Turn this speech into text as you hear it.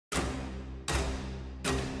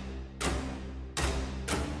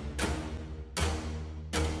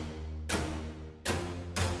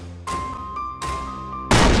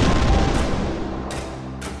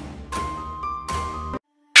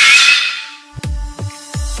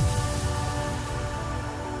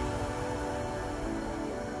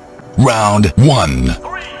Round 1.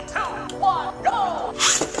 3, 2, 1, go!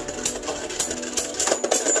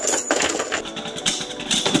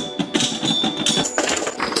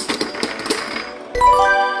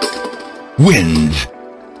 Wins.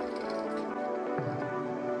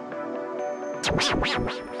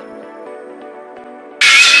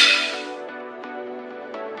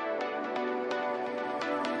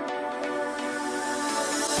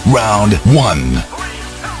 Round 1. 3,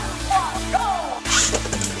 2, 1, go!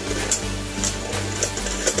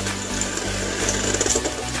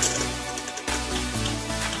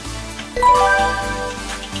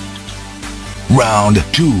 Round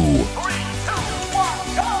 2. 3, 2,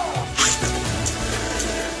 1, go!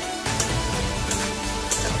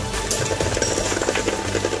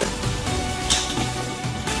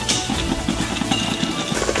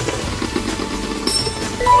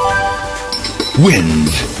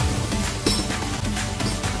 Wins.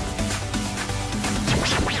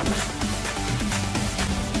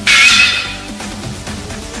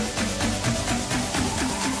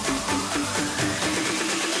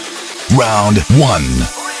 Round 1.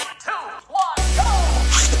 3, 2, 1, go!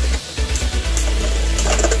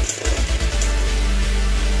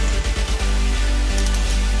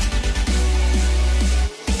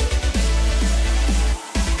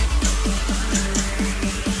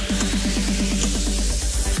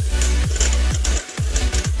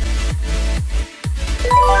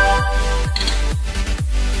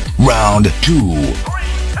 Round 2. 3,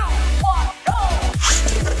 2, 1, go!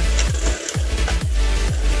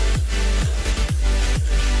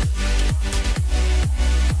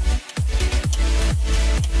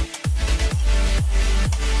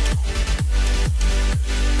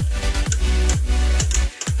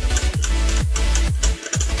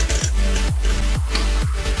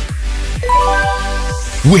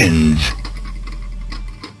 Wins.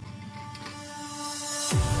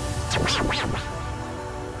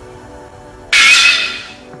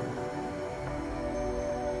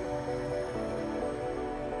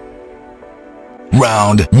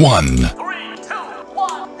 Round 1. 3, 2,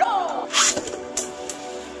 1, go!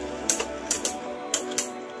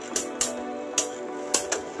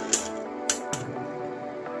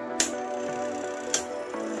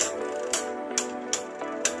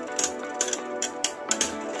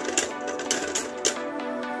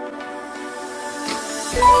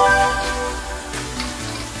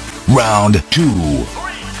 Round 2. 3,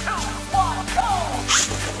 2, 1, go!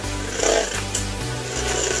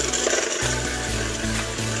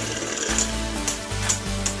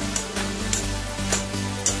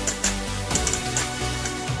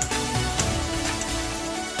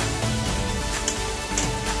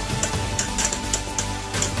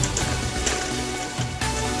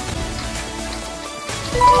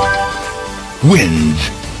 Wins.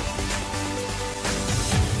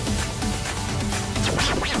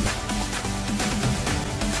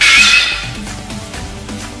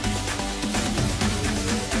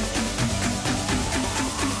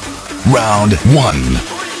 Round 1.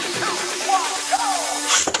 3, 2, 1, go!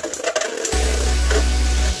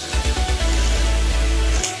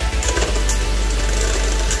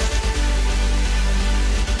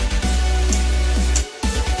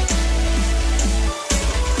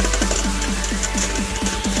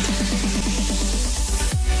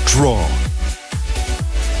 Draw.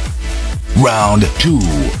 Round 2. 3,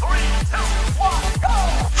 2, 1, go!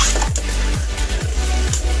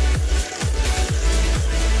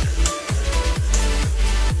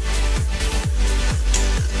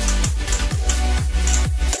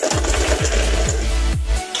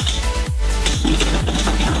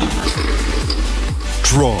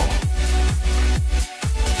 Draw.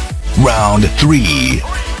 Round 3. 3,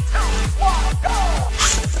 2, 1, go!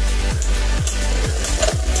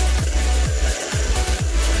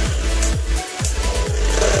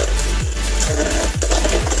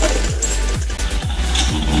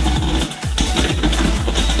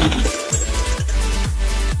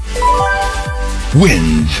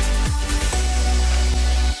 Wins.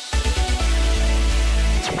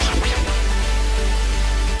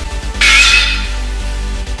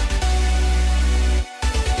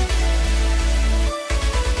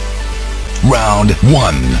 Round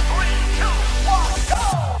 1. 3, 2, 1, go!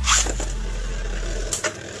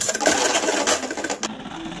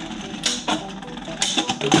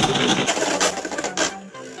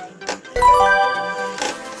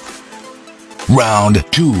 Round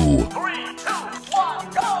 2. 3, 2, 1,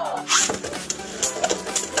 go!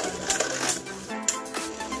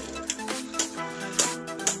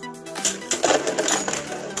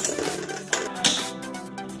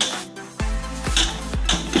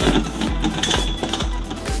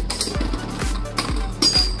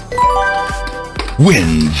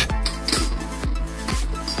 wins.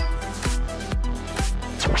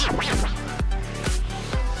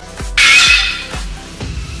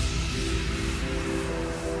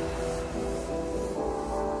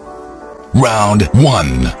 Round 1.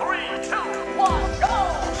 3, 2, 1, go!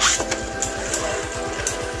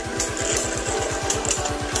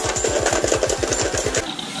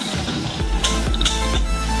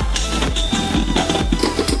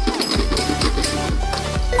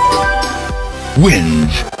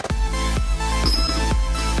 Wins.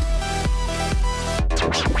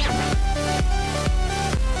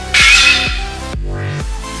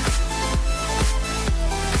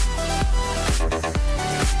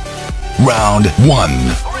 Round 1.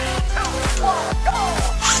 3, 2, 1, go!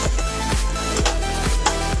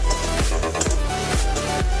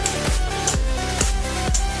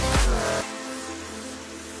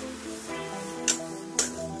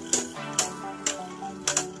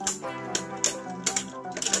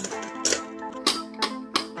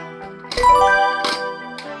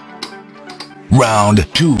 Round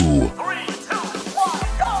 2. 3, 2, 1,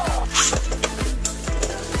 go!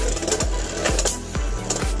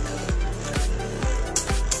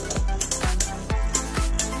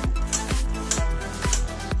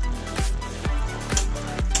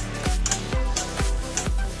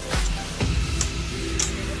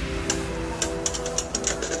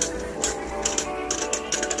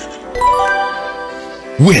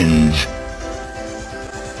 Wins.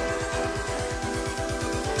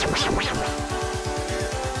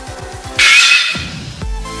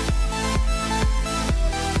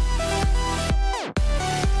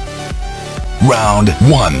 Round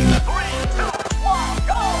 1. 3, 2, 1,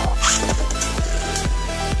 go!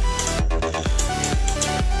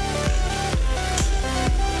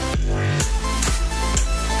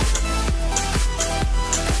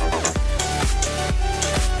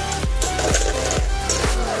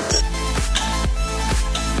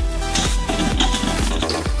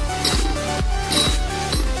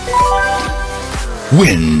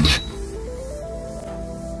 Wins.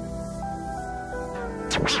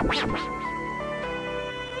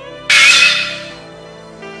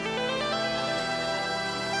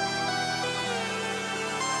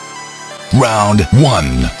 Round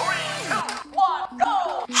 1. 3, 2, 1,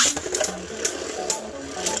 go!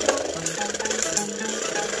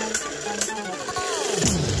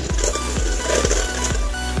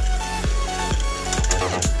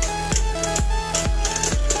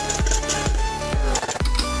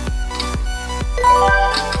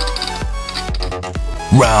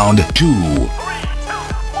 Round 2. 3, 2,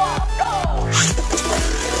 1, go!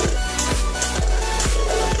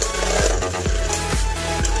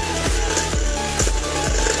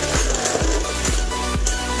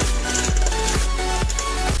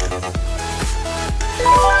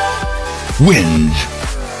 Wins.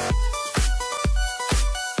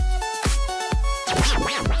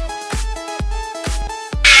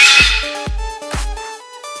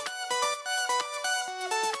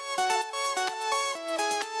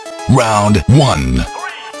 Round 1. 3,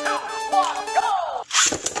 2, 1, go!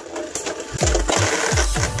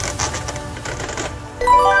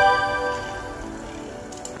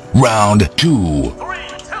 Round 2. 3,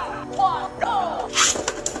 2, 1, go!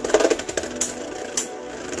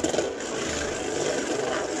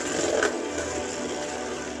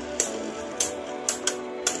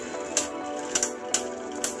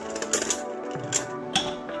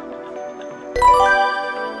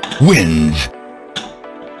 Wins.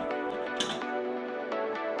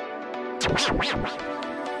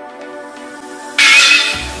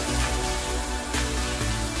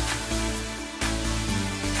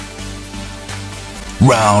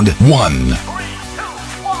 Round 1. 3, 2,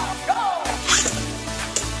 1, go!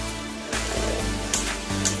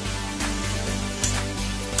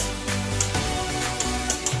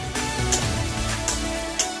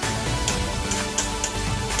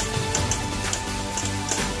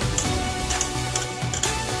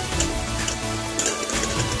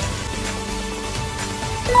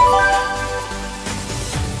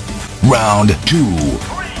 Round 2. 3,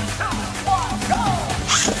 2, 1, go!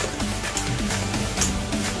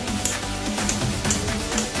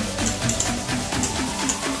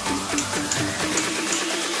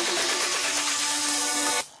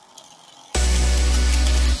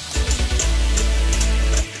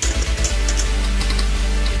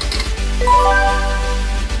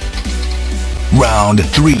 Round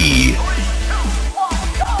 3. 3, 2, 1,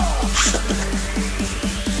 go!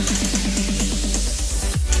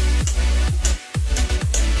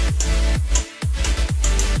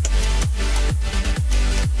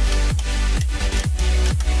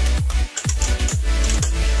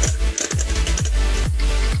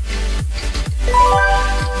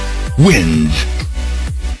 wins.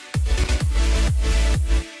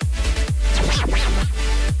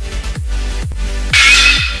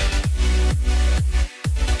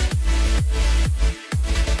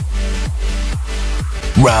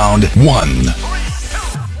 Round 1.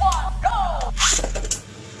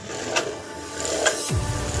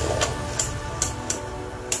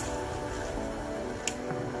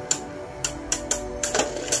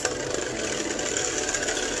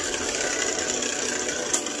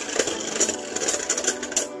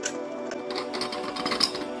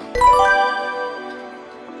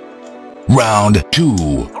 Round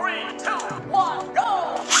 2.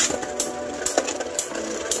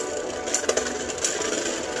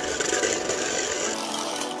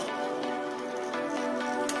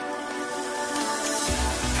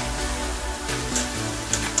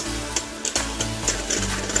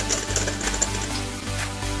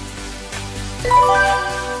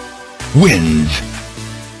 Wins.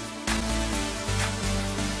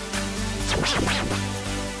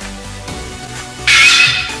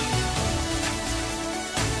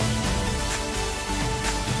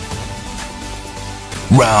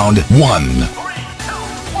 Round 1.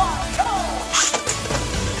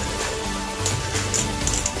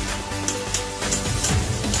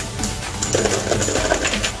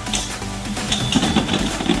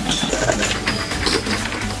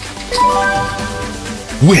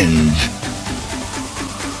 Wins.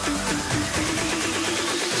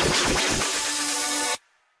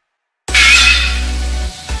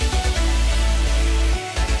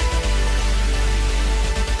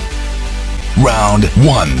 Round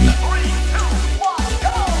 1.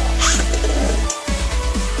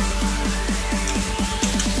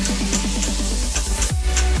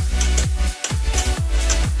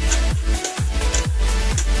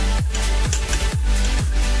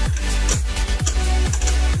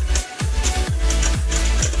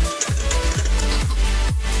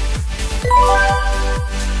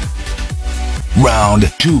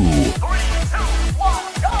 Round 2.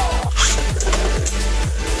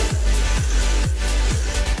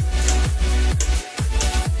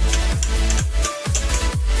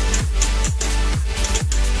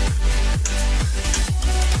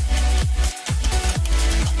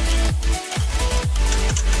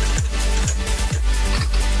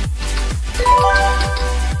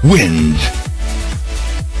 Wins.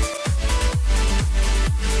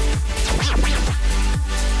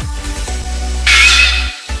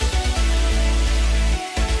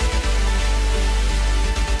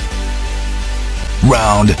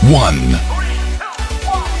 Round 1.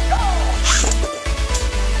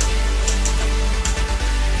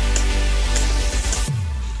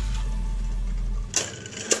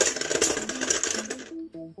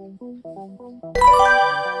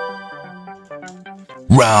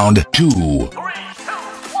 Round 2.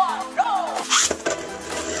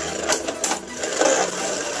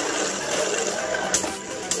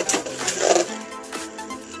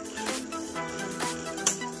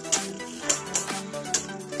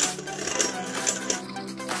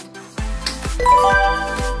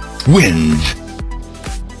 Wins.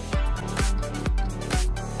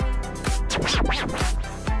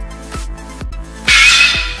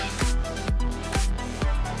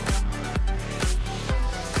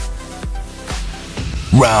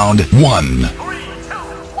 Round 1.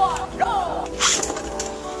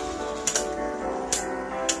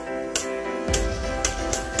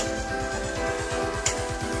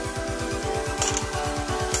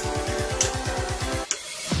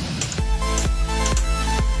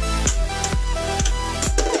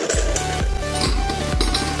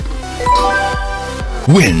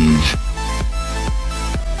 Wins.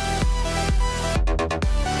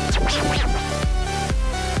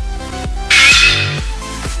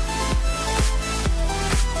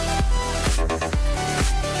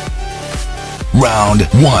 Round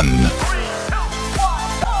 1.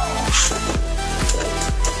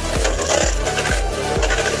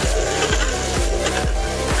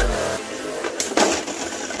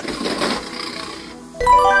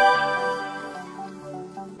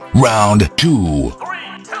 Round 2.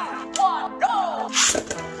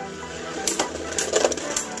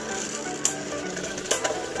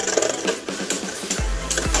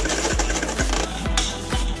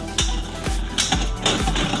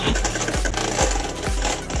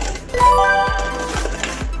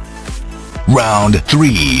 Round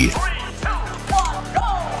 3.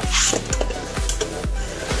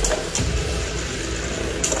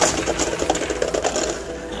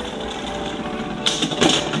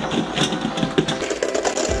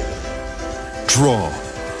 Draw.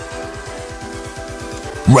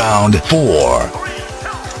 Round 4.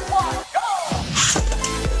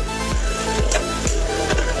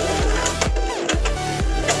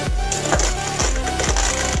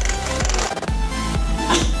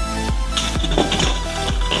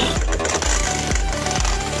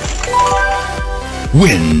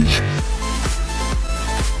 wins.